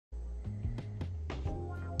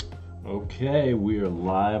Okay, we are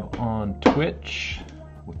live on Twitch.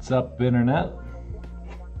 What's up, Internet?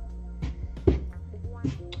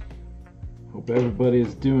 Hope everybody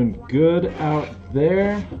is doing good out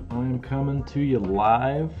there. I'm coming to you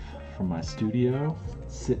live from my studio,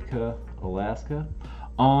 Sitka, Alaska,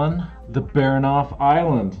 on the Baranof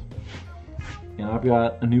Island. And I've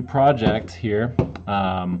got a new project here.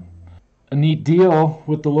 A neat deal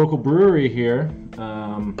with the local brewery here.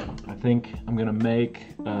 I think I'm gonna make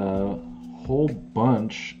a whole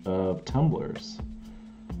bunch of tumblers.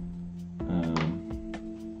 I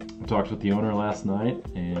talked with the owner last night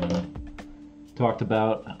and talked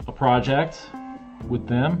about a project with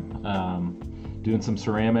them, doing some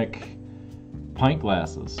ceramic pint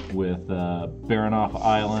glasses with Baranof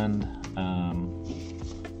Island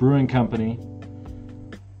Brewing Company,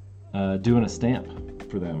 doing a stamp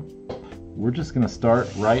for them. We're just going to start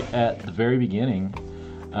right at the very beginning,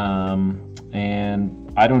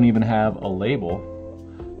 and I don't even have a label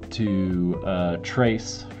to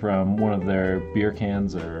trace from one of their beer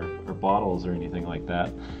cans or bottles or anything like that,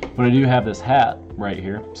 but I do have this hat right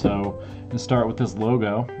here. So I'm going to start with this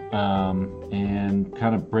logo and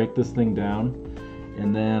kind of break this thing down,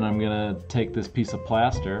 and then I'm going to take this piece of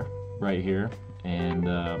plaster right here and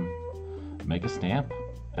make a stamp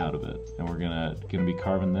out of it, and we're gonna be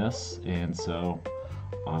carving this, and so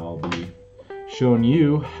I'll be showing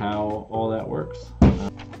you how all that works.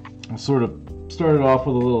 I sort of started off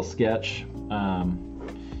with a little sketch. I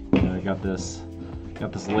got this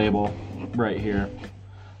label right here,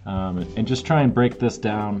 and just try and break this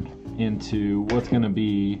down into what's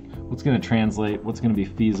gonna translate, what's gonna be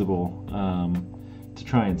feasible to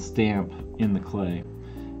try and stamp in the clay.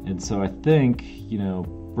 And so I think,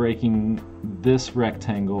 breaking this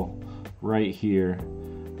rectangle right here,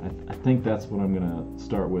 I think that's what I'm gonna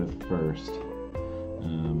start with first,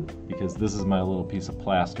 because this is my little piece of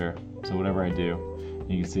plaster. So whatever I do,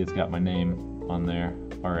 you can see it's got my name on there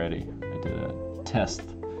already. I did a test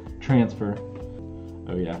transfer.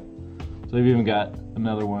 Oh yeah, so I've even got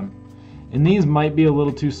another one, and these might be a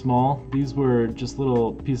little too small. These were just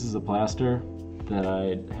little pieces of plaster that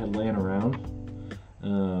I had laying around.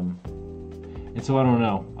 And so I don't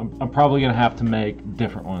know. I'm probably gonna have to make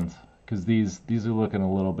different ones, because these are looking a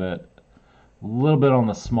little bit on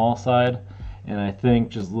the small side, and I think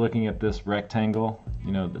just looking at this rectangle,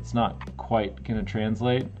 that's not quite gonna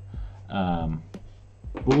translate. But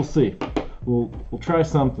we'll see. We'll try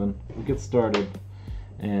something. We'll get started,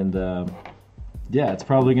 and yeah, it's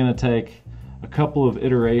probably gonna take a couple of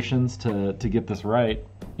iterations to get this right.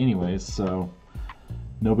 Anyways, so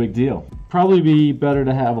no big deal. Probably be better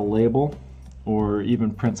to have a label, or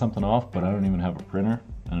even print something off, but I don't even have a printer,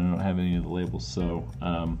 and I don't have any of the labels, so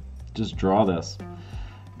just draw this.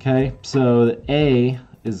 Okay, so the A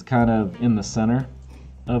is kind of in the center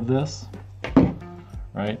of this,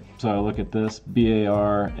 right? So I look at this,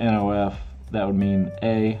 B-A-R-N-O-F, that would mean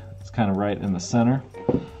A. It's kind of right in the center.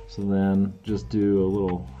 So then just do a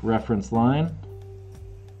little reference line,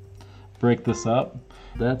 break this up.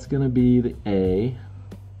 That's gonna be the A.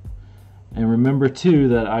 And remember too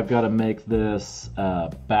that I've got to make this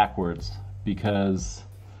backwards, because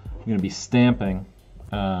I'm going to be stamping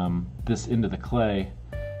this into the clay.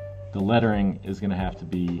 The lettering is going to have to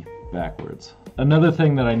be backwards. Another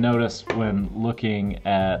thing that I noticed when looking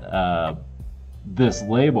at this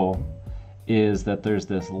label is that there's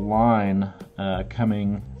this line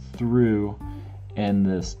coming through, and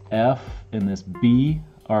this F and this B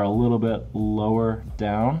are a little bit lower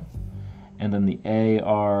down, and then the A,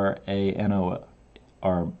 R, A, N, O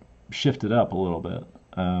are shifted up a little bit.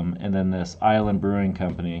 And then this Island Brewing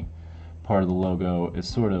Company part of the logo is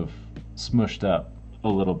sort of smushed up a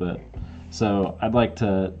little bit. So I'd like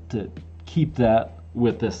to keep that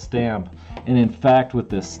with this stamp. And in fact, with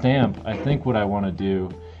this stamp, I think what I want to do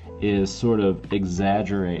is sort of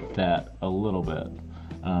exaggerate that a little bit.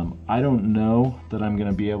 I don't know that I'm going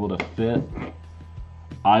to be able to fit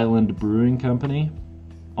Island Brewing Company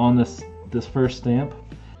on this first stamp.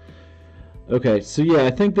 Okay, so yeah,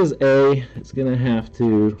 I think this A is gonna have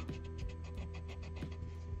to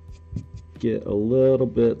get a little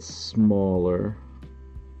bit smaller.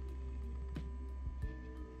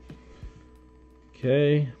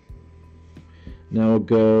 Okay, now we'll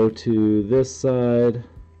go to this side,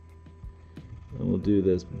 and we'll do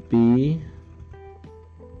this B.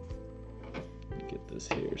 Let me get this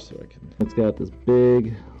here so I can. It's got this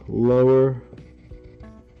big lower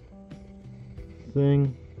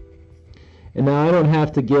thing, and now I don't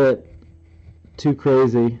have to get too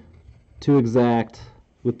crazy, too exact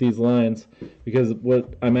with these lines, because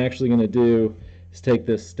what I'm actually going to do is take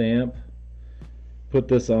this stamp, put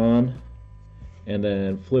this on, and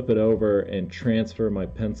then flip it over and transfer my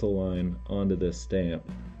pencil line onto this stamp.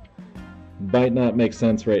 Might not make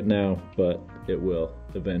sense right now, but it will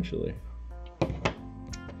eventually.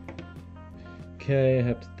 Okay, I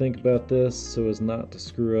have to think about this so as not to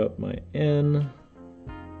screw up my N.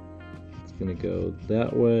 It's gonna go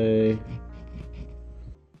that way.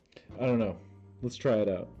 I don't know. Let's try it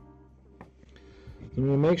out. So I'm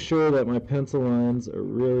gonna make sure that my pencil lines are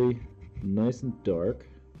really nice and dark.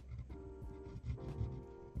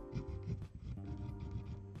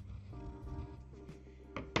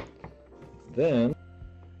 Then,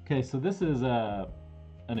 okay, so this is an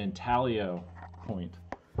intaglio point.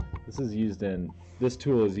 This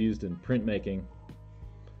tool is used in printmaking,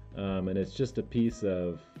 and it's just a piece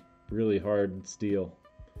of really hard steel.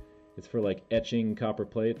 It's for like etching copper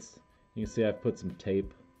plates. You can see I've put some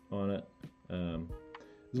tape on it.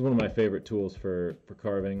 This is one of my favorite tools for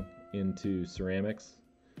carving into ceramics,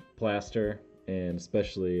 plaster, and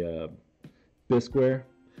especially bisqueware.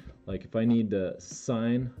 Like if I need to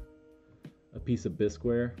sign a piece of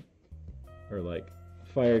bisqueware or like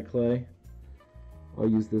fired clay, I'll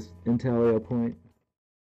use this intaglio point.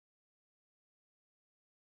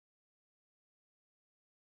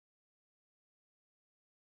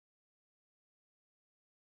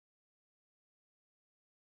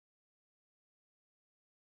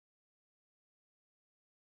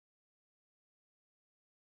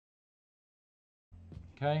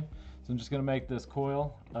 Okay, so I'm just going to make this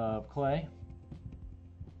coil of clay.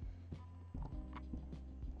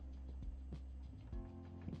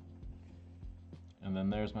 And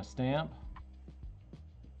then there's my stamp.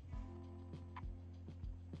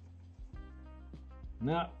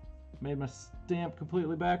 No, made my stamp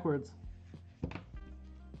completely backwards.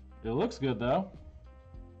 It looks good though.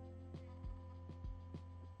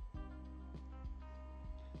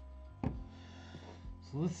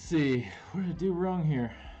 So let's see, what did I do wrong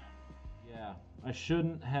here? Yeah, I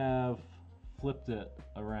shouldn't have flipped it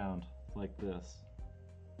around like this.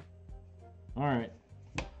 Alright,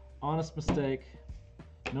 honest mistake,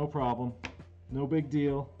 no problem, no big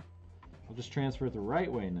deal. I'll just transfer it the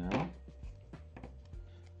right way now.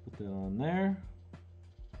 Put that on there,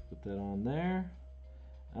 put that on there.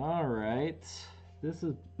 Alright, this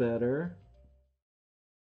is better.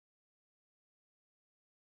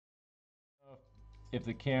 If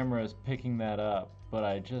the camera is picking that up, but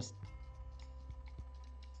I just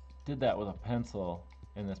did that with a pencil,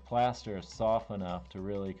 and this plaster is soft enough to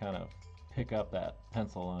really kind of pick up that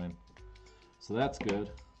pencil line. So that's good.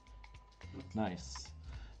 Nice.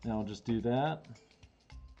 Now I'll just do that.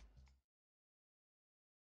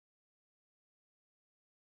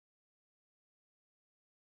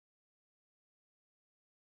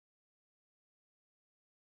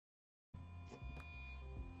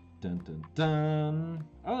 Dun dun dun.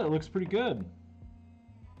 Oh, that looks pretty good.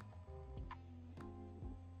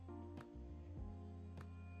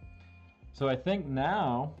 So I think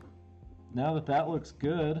now that that looks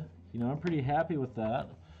good, you know, I'm pretty happy with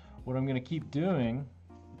that. What I'm going to keep doing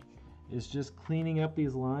is just cleaning up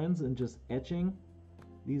these lines and just etching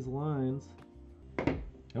these lines.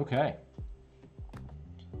 Okay.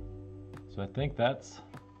 So I think that's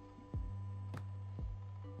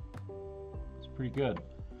pretty good.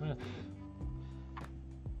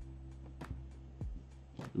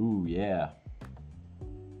 Ooh, yeah.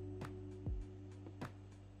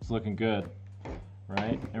 It's looking good,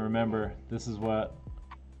 right? And remember, this is what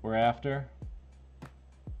we're after.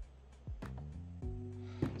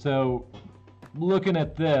 So, looking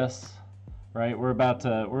at this, right? We're about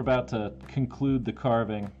to conclude the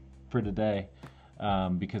carving for today,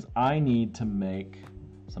 because I need to make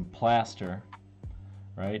some plaster.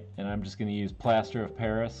 Right, and I'm just going to use plaster of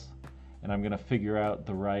Paris, and I'm going to figure out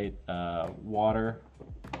the right water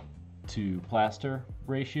to plaster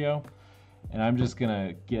ratio, and I'm just going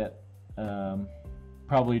to get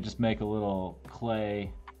probably just make a little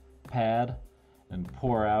clay pad and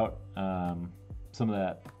pour out some of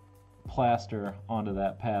that plaster onto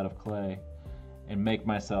that pad of clay and make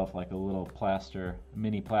myself like a little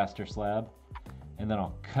mini plaster slab, and then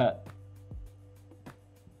I'll cut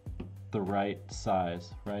the right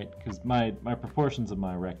size, right? Because my proportions of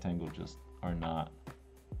my rectangle just are not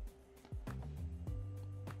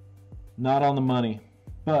on the money.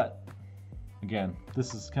 But again,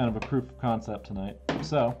 this is kind of a proof of concept tonight.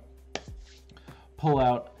 So pull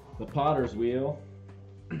out the potter's wheel.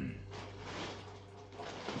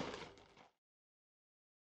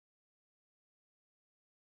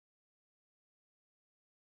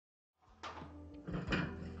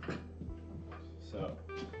 So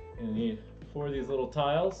you need 4 of these little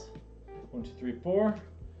tiles. 1, 2, 3, 4.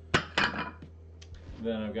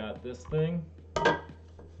 Then I've got this thing.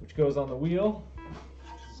 which goes on the wheel.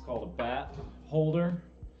 This is called a bat holder.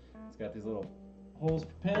 It's got these little holes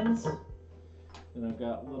for pins. Then I've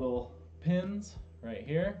got little pins right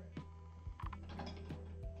here.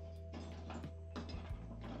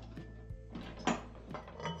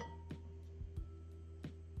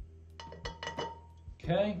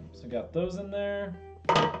 Okay, so I got those in there.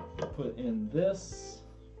 Put in this.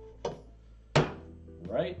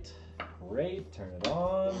 Right, great, turn it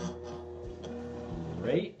on.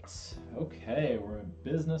 Great, okay, we're in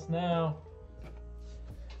business now.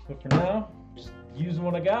 But for now, just using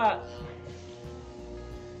what I got.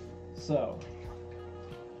 So,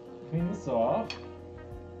 clean this off.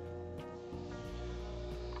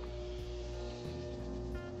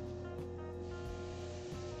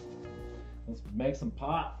 Let's make some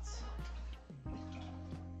pots.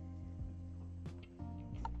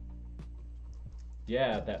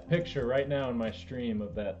 Yeah, that picture right now in my stream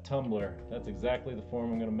of that tumbler, that's exactly the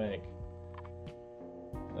form I'm gonna make.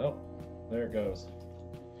 Oh, there it goes.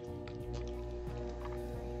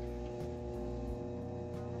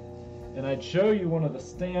 And I'd show you one of the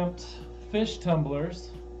stamped fish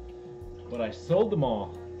tumblers, but I sold them all.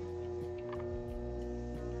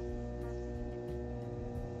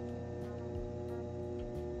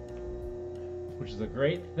 Which is a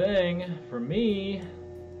great thing for me.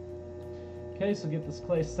 Okay, so get this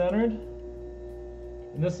clay centered.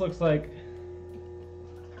 And this looks like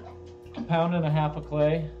 1.5 pounds of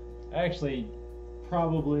clay. I actually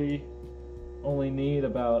probably only need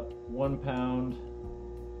about 1 pound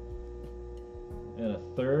and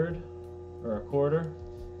 1/3 or 1/4.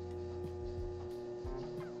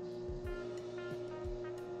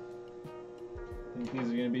 I think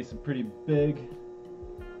these are going to be some pretty big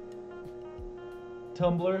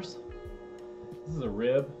tumblers. This is a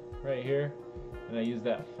rib right here, and I use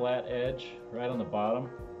that flat edge right on the bottom,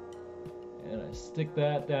 and I stick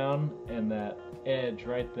that down, and that edge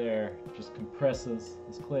right there just compresses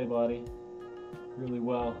this clay body really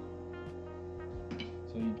well.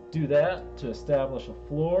 So you do that to establish a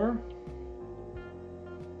floor.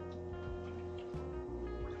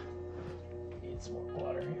 Need some more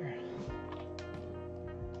water here.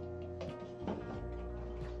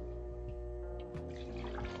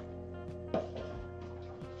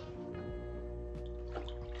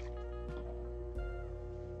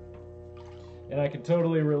 And I can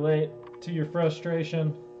totally relate to your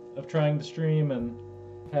frustration of trying to stream and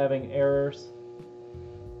having errors.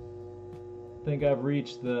 I think I've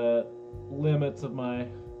reached the limits of my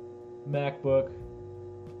MacBook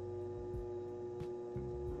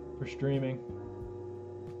for streaming.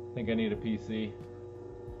 I think I need a PC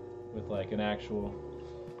with like an actual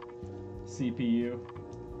CPU.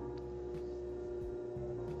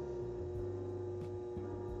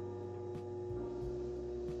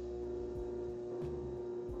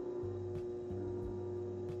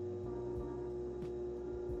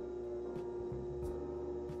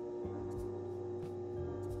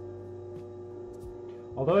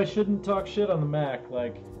 Although I shouldn't talk shit on the Mac,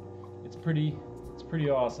 like it's pretty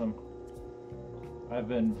awesome. I've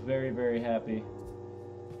been very, very happy.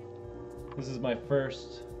 This is my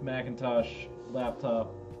first Macintosh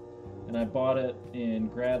laptop, and I bought it in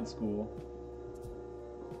grad school.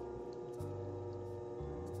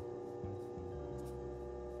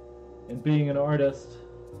 And being an artist,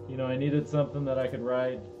 you know, I needed something that I could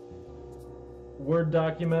write Word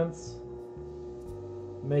documents,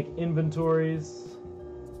 make inventories,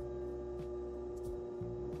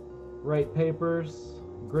 write papers,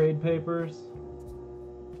 grade papers,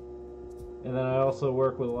 and then I also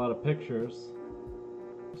work with a lot of pictures,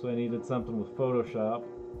 so I needed something with Photoshop.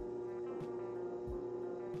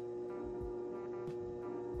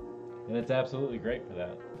 And it's absolutely great for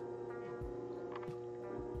that.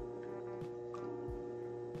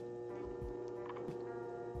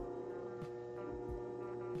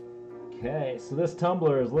 Okay, so this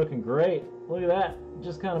tumbler is looking great. Look at that, it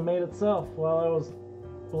just kind of made itself while I was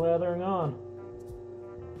blathering on.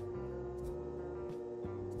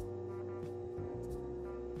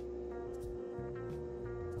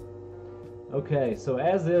 Okay, so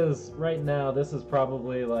as is right now, this is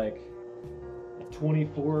probably like a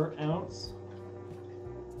 24-ounce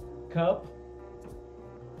cup.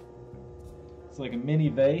 It's like a mini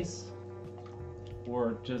vase,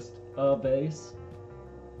 or just a vase.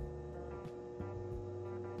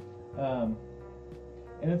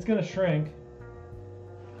 And it's gonna shrink.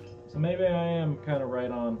 So maybe I am kind of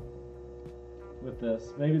right on with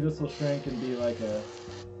this. Maybe this will shrink and be like a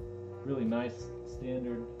really nice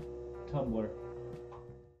standard tumbler.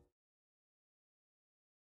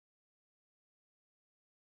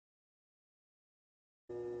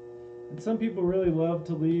 And some people really love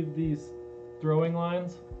to leave these throwing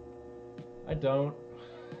lines. I don't.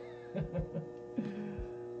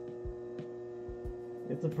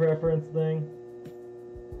 It's a preference thing,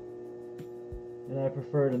 and I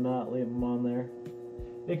prefer to not leave them on there.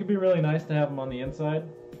 It could be really nice to have them on the inside,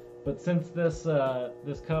 but since this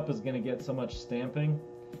cup is going to get so much stamping,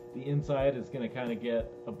 the inside is going to kind of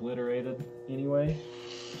get obliterated anyway.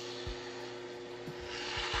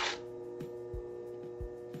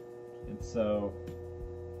 And so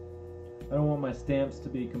I don't want my stamps to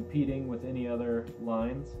be competing with any other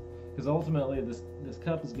lines, because ultimately this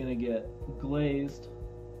cup is going to get glazed,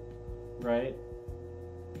 right?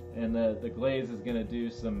 And the glaze is going to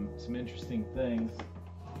do some interesting things,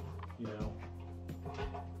 you know.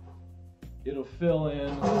 It'll fill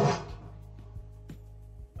in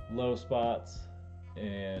low spots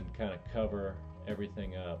and kind of cover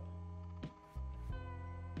everything up,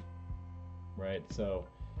 right? So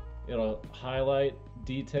it'll highlight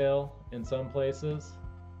detail in some places.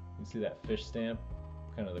 You can see that fish stamp,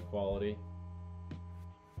 kind of the quality.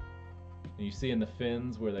 And you see in the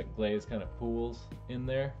fins where that glaze kind of pools in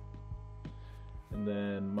there. And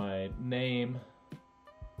then my name,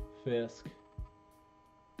 Fisk,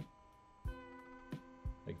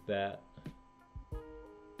 like that.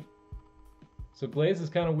 So glaze is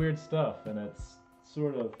kind of weird stuff, and it's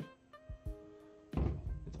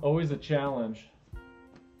always a challenge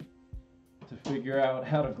to figure out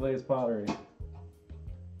how to glaze pottery.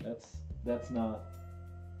 That's not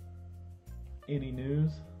any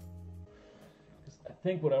news. I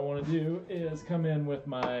think what I want to do is come in with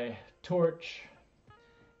my torch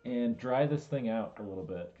and dry this thing out a little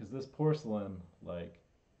bit, because this porcelain, like,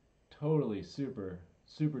 totally super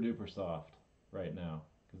duper soft right now,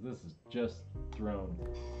 because this is just thrown.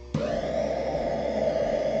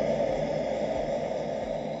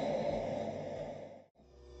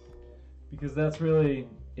 Because that's really,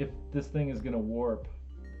 if this thing is going to warp,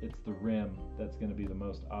 it's the rim that's going to be the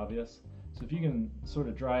most obvious. So if you can sort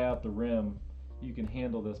of dry out the rim, you can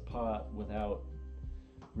handle this pot without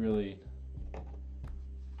really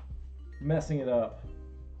messing it up.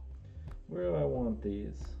 Where do I want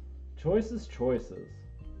these? Choices.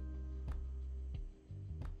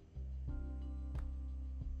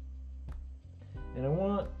 And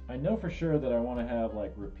I know for sure that I want to have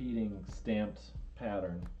like repeating stamped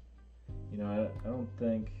pattern. You know, I don't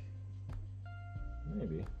think,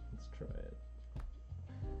 maybe, let's try it.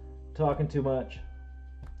 Talking too much.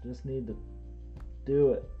 Just need to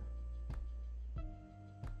do it.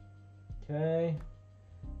 Okay,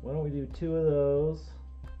 why don't we do 2 of those?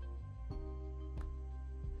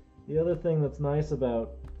 The other thing that's nice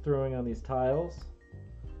about throwing on these tiles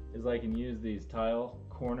is I can use these tile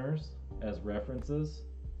corners as references.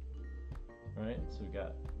 Right, so we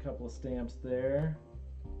got a couple of stamps there.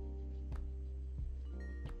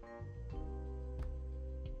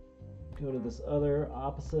 Go to this other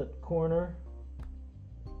opposite corner,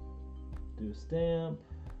 do a stamp,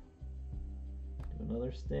 do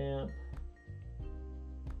another stamp.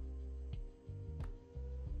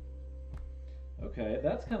 Okay,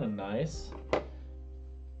 that's kind of nice. So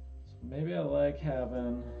maybe I like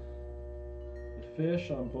having the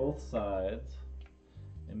fish on both sides,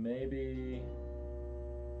 and maybe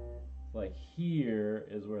like here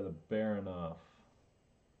is where the Baranoff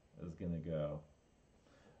is gonna go.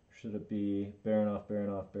 Should it be Baranoff?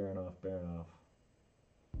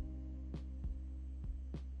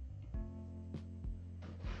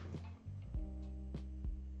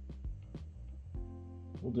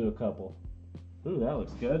 We'll do a couple. Ooh, that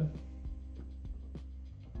looks good.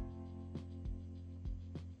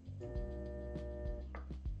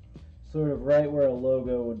 Sort of right where a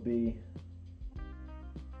logo would be.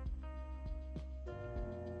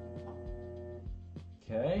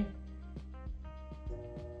 Okay.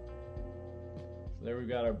 So there we've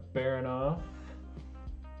got our Baranoff.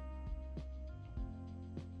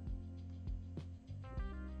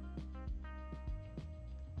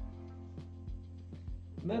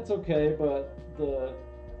 And that's okay, but the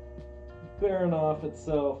Baranoff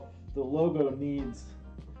itself, the logo needs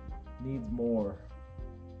more.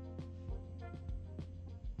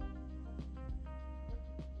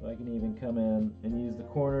 So I can even come in and use the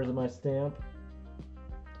corners of my stamp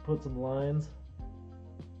to put some lines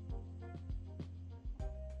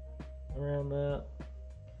around that.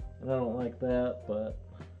 And I don't like that, but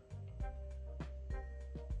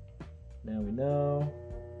now we know.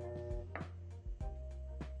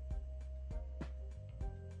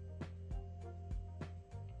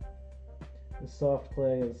 This soft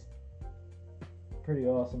clay is pretty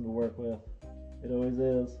awesome to work with. It always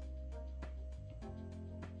is.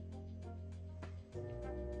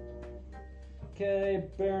 Okay,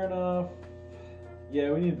 Baranoff. Yeah,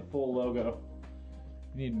 we need the full logo.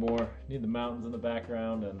 We need more. We need the mountains in the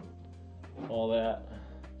background and all that.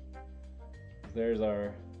 There's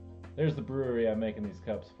the brewery I'm making these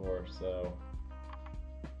cups for, so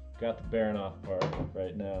got the Baranoff part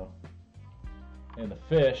right now. And the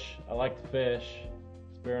fish, I like the fish.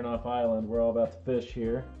 It's Baranoff Island. We're all about to fish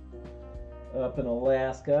here up in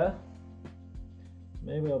Alaska.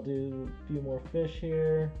 Maybe I'll do a few more fish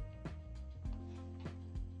here.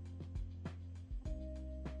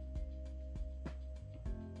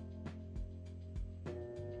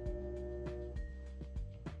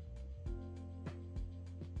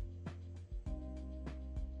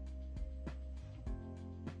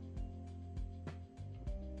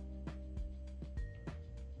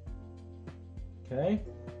 Okay,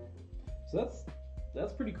 so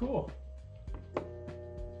that's pretty cool.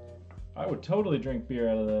 I would totally drink beer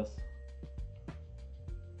out of this.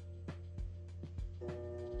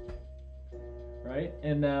 Right,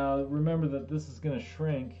 and now remember that this is going to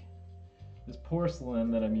shrink. This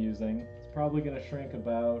porcelain that I'm using, it's probably going to shrink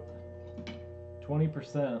about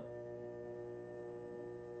 20%.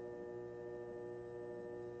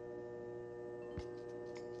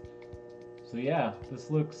 So yeah, this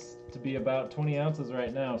looks to be about 20 ounces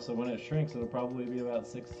right now, so when it shrinks it'll probably be about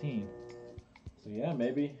 16. So yeah,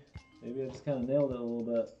 maybe I just kind of nailed it a little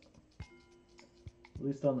bit. At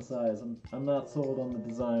least on the size. I'm not sold on the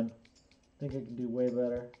design. I think I can do way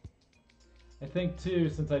better. I think too,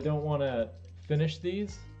 since I don't want to finish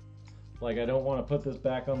these, like I don't want to put this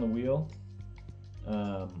back on the wheel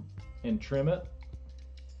and trim it,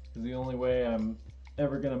 because the only way I'm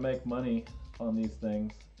ever going to make money on these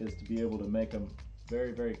things is to be able to make them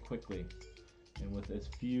very, very quickly and with as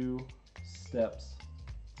few steps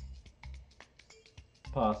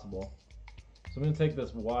possible. So I'm going to take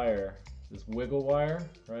this wire, this wiggle wire,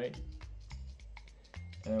 right,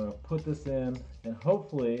 and I'm going to put this in, and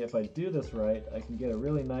hopefully if I do this right I can get a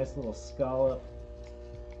really nice little scallop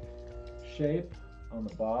shape on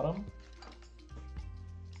the bottom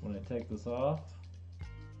when I take this off.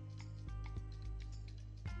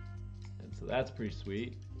 And so that's pretty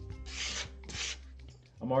sweet.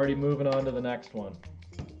 I'm already moving on to the next one.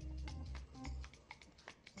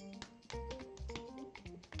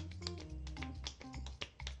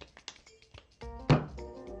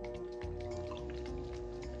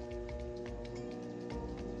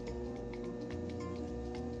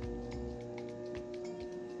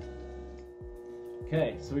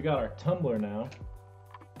 Okay, so we got our tumbler now.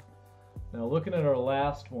 Now looking at our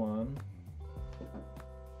last one,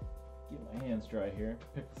 get my hands dry here,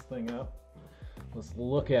 pick this thing up. Let's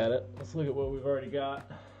look at it. Let's look at what we've already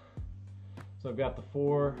got. So I've got the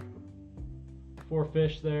four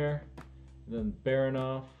fish there, and then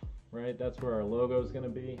Baranoff, right? That's where our logo is going to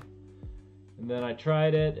be. And then I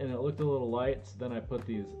tried it and it looked a little light, so then I put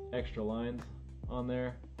these extra lines on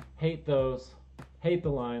there. Hate those, hate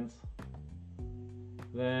the lines.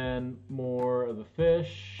 Then more of the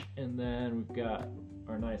fish, and then we've got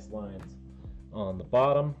our nice lines on the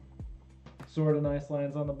bottom. Sort of nice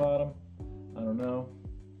lines on the bottom. I don't know.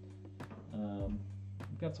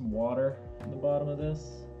 We've got some water in the bottom of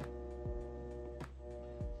this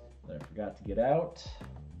that I forgot to get out.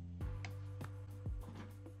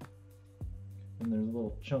 And there's a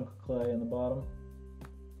little chunk of clay in the bottom.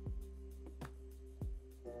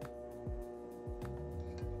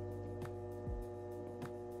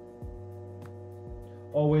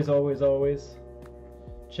 Always, always, always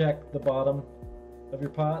check the bottom of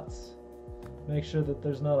your pots. Make sure that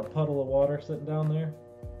there's not a puddle of water sitting down there.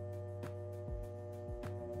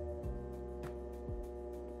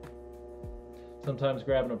 Sometimes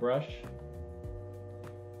grabbing a brush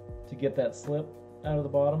to get that slip out of the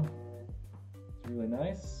bottom. It's really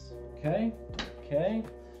nice. Okay, okay.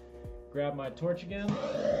 Grab my torch again. I'm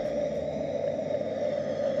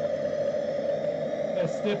gonna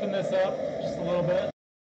stiffen this up just a little bit.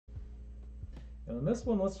 And on this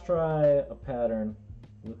one, let's try a pattern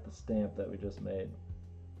with the stamp that we just made.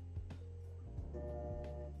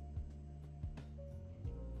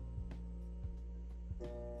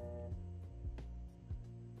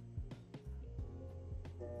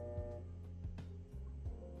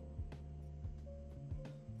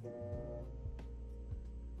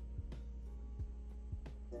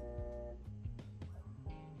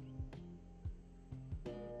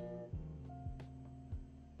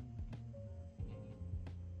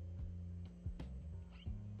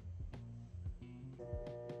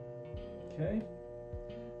 Okay,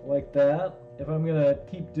 like that. If I'm gonna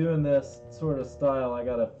keep doing this sort of style, I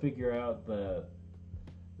gotta figure out the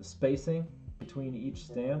spacing between each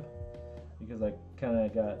stamp, because I kind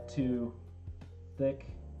of got two thick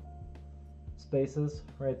spaces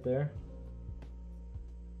right there.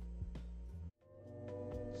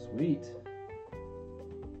 Sweet.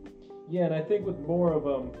 Yeah, and I think with more of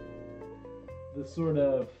them, the sort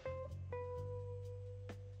of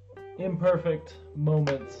imperfect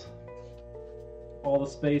moments, all the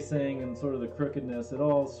spacing and sort of the crookedness, it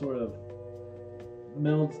all sort of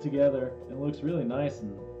melds together and looks really nice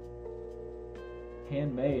and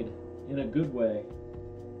handmade in a good way.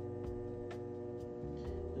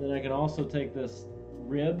 And then I can also take this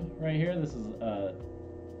rib right here. This is a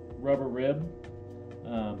rubber rib.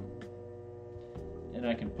 And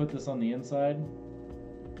I can put this on the inside,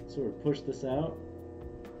 sort of push this out.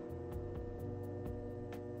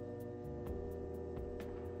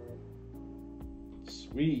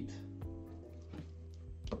 Sweet.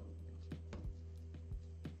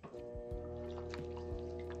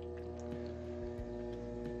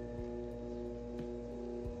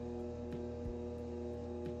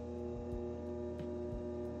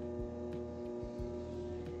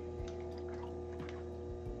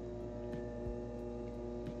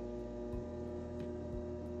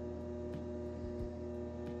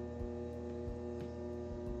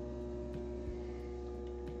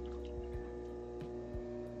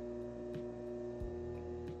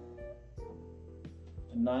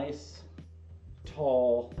 A nice,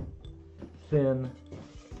 tall, thin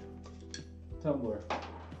tumbler.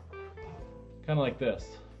 Kind of like this.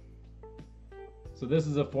 So this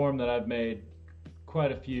is a form that I've made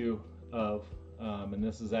quite a few of, and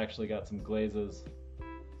this has actually got some glazes,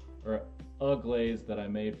 or a glaze that I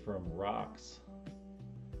made from rocks,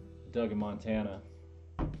 dug in Montana.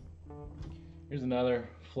 Here's another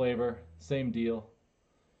flavor, same deal.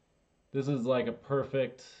 This is like a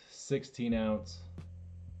perfect 16-ounce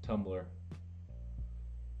tumbler.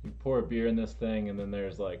 You pour a beer in this thing and then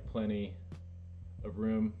there's like plenty of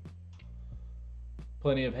room,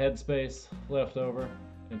 plenty of headspace left over,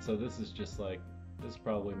 and so this is just like, this is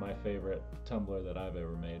probably my favorite tumbler that I've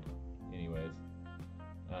ever made anyways.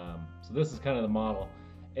 So this is kind of the model,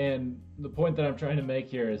 and the point that I'm trying to make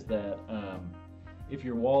here is that if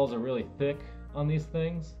your walls are really thick on these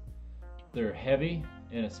things, they're heavy,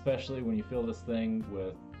 and especially when you fill this thing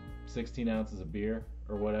with 16 ounces of beer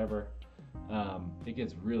or whatever, it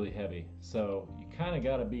gets really heavy. So you kind of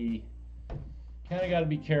got to be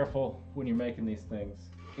careful when you're making these things,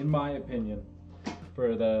 in my opinion,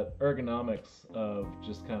 for the ergonomics of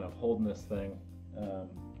just kind of holding this thing.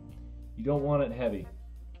 You don't want it heavy.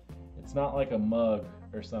 It's not like a mug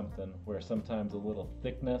or something where sometimes a little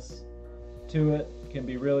thickness to it can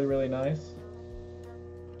be really, really nice.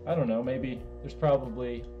 I don't know, maybe there's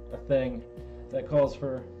probably a thing that calls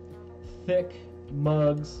for thick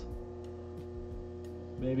mugs.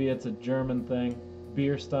 Maybe it's a German thing,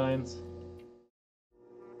 beer steins.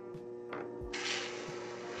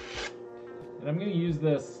 And I'm going to use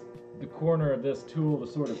the corner of this tool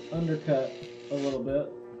to sort of undercut a little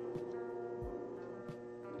bit.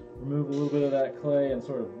 Remove a little bit of that clay and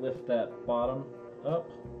sort of lift that bottom up.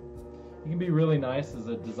 It can be really nice as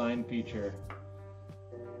a design feature.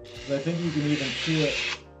 But I think you can even see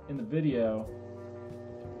it in the video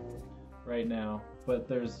right now, but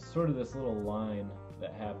there's sort of this little line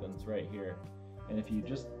that happens right here. And if you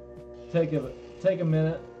just take a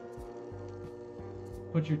minute,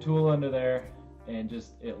 put your tool under there, and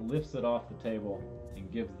just it lifts it off the table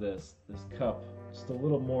and gives this cup just a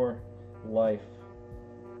little more life.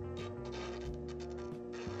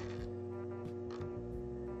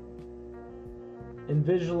 And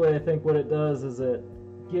visually, I think what it does is it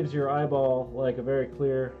gives your eyeball like a very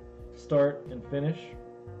clear start and finish.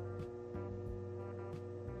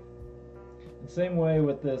 And same way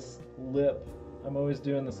with this lip, I'm always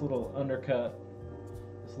doing this little undercut,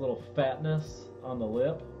 this little fatness on the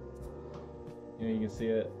lip. You know, you can see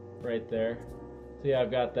it right there. So yeah,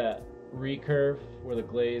 I've got that recurve where the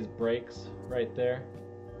glaze breaks right there.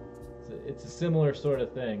 It's a similar sort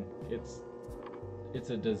of thing. It's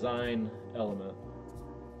a design element.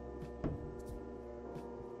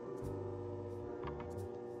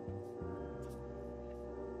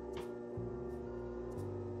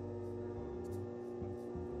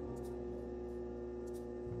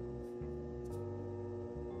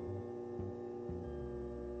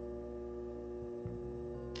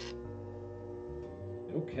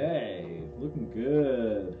 Okay, looking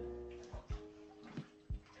good.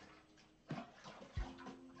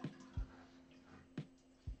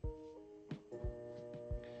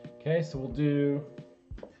 Okay, so we'll do,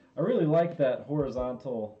 I really like that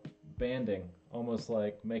horizontal banding, almost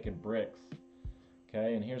like making bricks.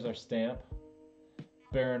 Okay, and here's our stamp,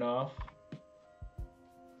 bearing off.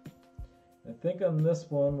 I think on this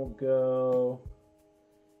one we'll go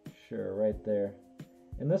sure, right there.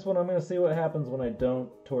 And this one, I'm going to see what happens when I don't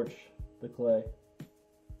torch the clay.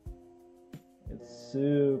 It's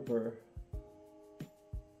super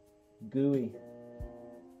gooey.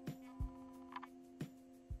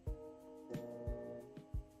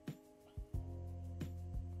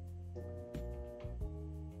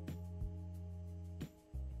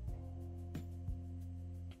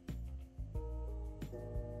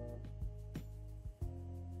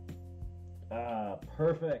 Ah,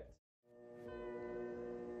 perfect.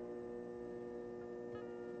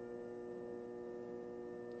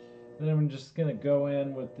 Then I'm just gonna go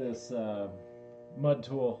in with this mud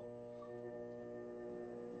tool.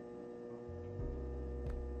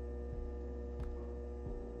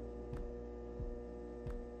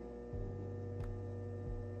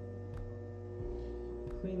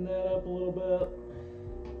 Clean that up a little bit.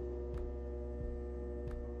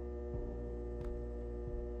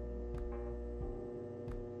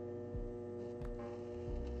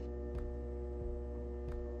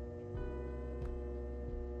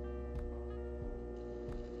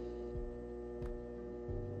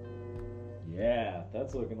 Yeah,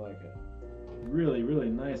 that's looking like a really, really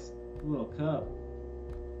nice little cup.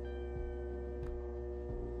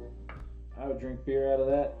 I would drink beer out of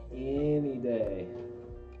that any day.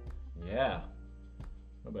 Yeah.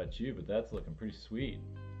 What about you? But that's looking pretty sweet.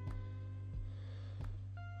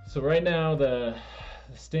 So right now the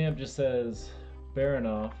stamp just says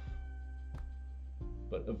Baranoff,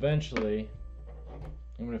 but eventually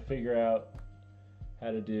I'm going to figure out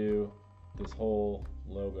how to do this whole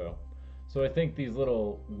logo. So I think these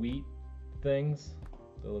little wheat things,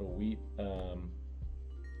 the little wheat, I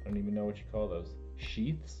don't even know what you call those,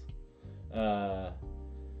 sheaths. I'll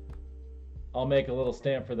make a little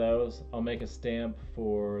stamp for those. I'll make a stamp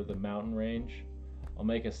for the mountain range. I'll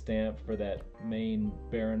make a stamp for that main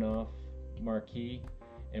Baranoff marquee,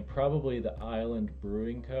 and probably the Island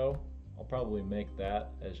Brewing Co. I'll probably make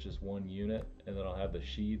that as just one unit, and then I'll have the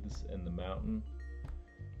sheaths and the mountain.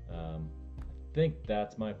 I think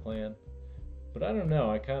that's my plan. But I don't know,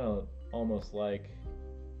 I kind of almost like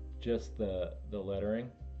just the lettering,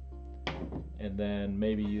 and then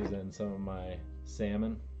maybe using some of my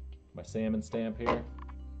salmon stamp here.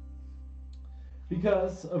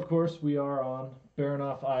 Because, of course, we are on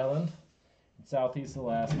Baranoff Island in southeast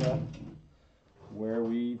Alaska, where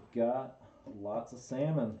we've got lots of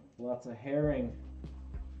salmon, lots of herring.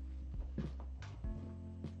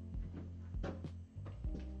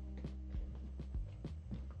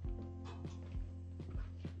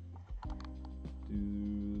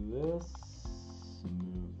 Do this,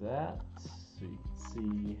 move that, so you can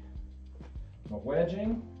see my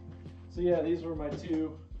wedging. So yeah, these were my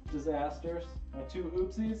two disasters, my two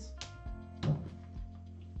oopsies.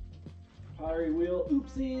 Pottery wheel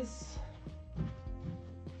oopsies.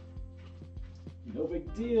 No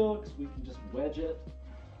big deal, because we can just wedge it.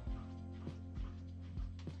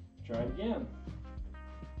 Try it again.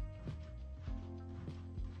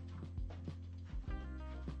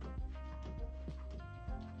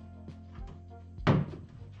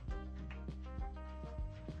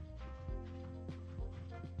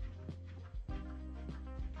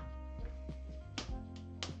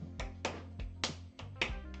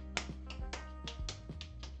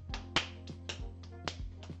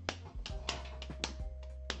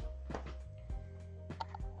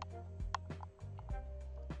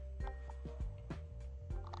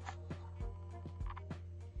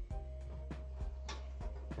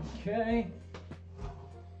 Okay.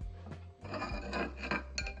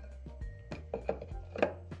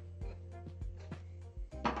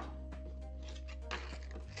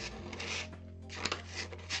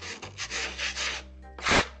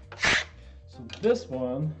 So this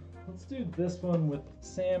one, let's do this one with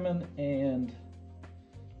salmon and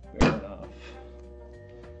Baranoff.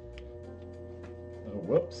 Oh,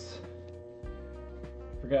 whoops.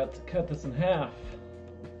 Forgot to cut this in half.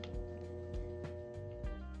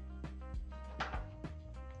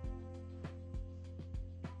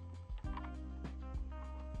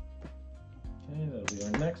 Okay, that'll be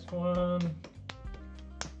our next one.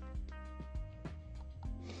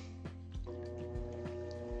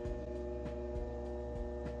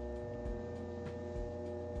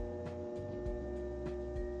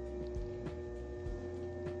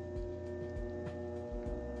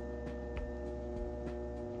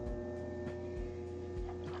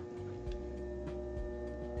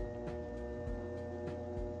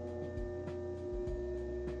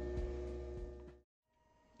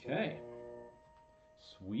 Okay,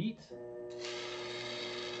 sweet.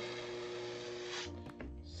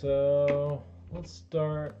 So let's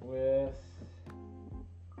start with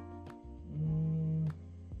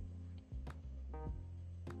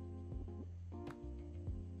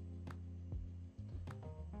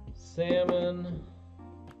salmon.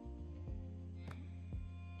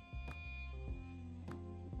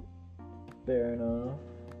 Fair enough.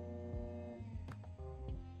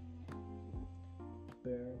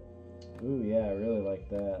 Fair. Ooh, yeah, I really like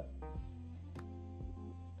that.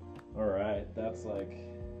 Alright, that's a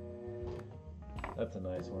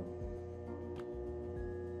nice one.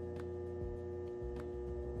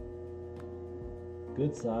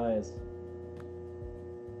 Good size.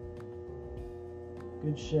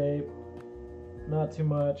 Good shape. Not too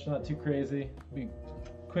much, not too crazy. Be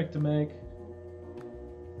quick to make.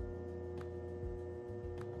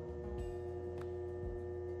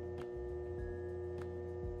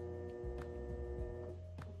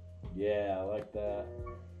 Yeah, I like that.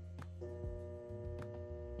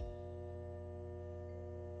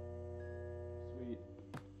 Sweet.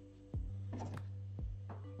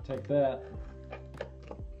 Take that.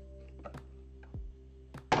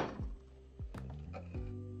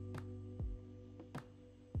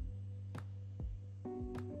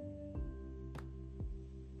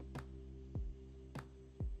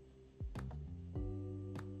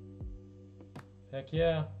 Heck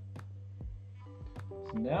yeah.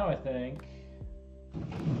 So now I think I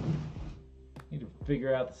need to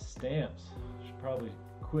figure out the stamps. I should probably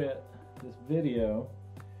quit this video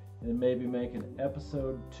and maybe make an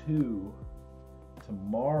episode 2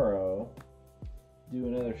 tomorrow. Do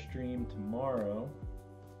another stream tomorrow.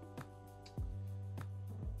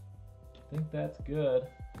 I think that's good.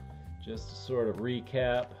 Just to sort of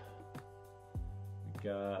recap, we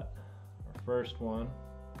got our first one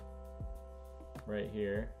right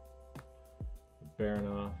here. Bearing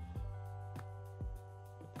off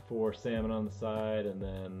 4 salmon on the side, and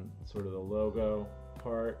then sort of the logo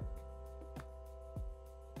part.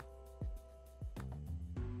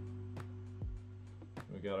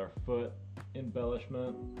 We got our foot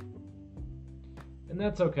embellishment, and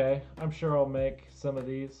that's okay. I'm sure I'll make some of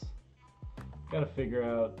these. Got to figure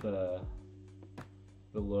out the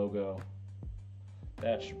logo.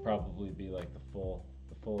 That should probably be like the full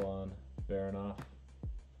on bearing off.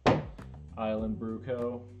 Island Brew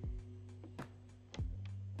Co.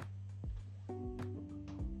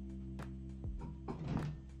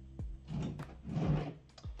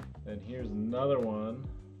 And here's another one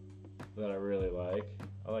that I really like.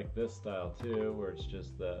 I like this style too, where it's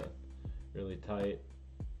just the really tight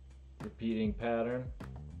repeating pattern.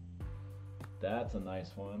 That's a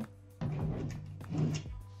nice one. And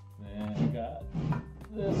I got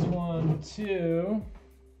this one too.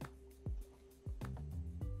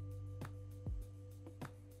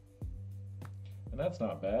 And that's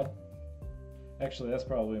not bad. Actually, that's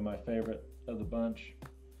probably my favorite of the bunch.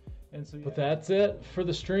 And so, yeah. But that's it for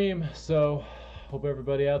the stream. So, hope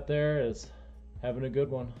everybody out there is having a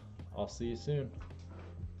good one. I'll see you soon.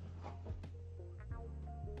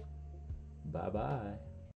 Bye-bye.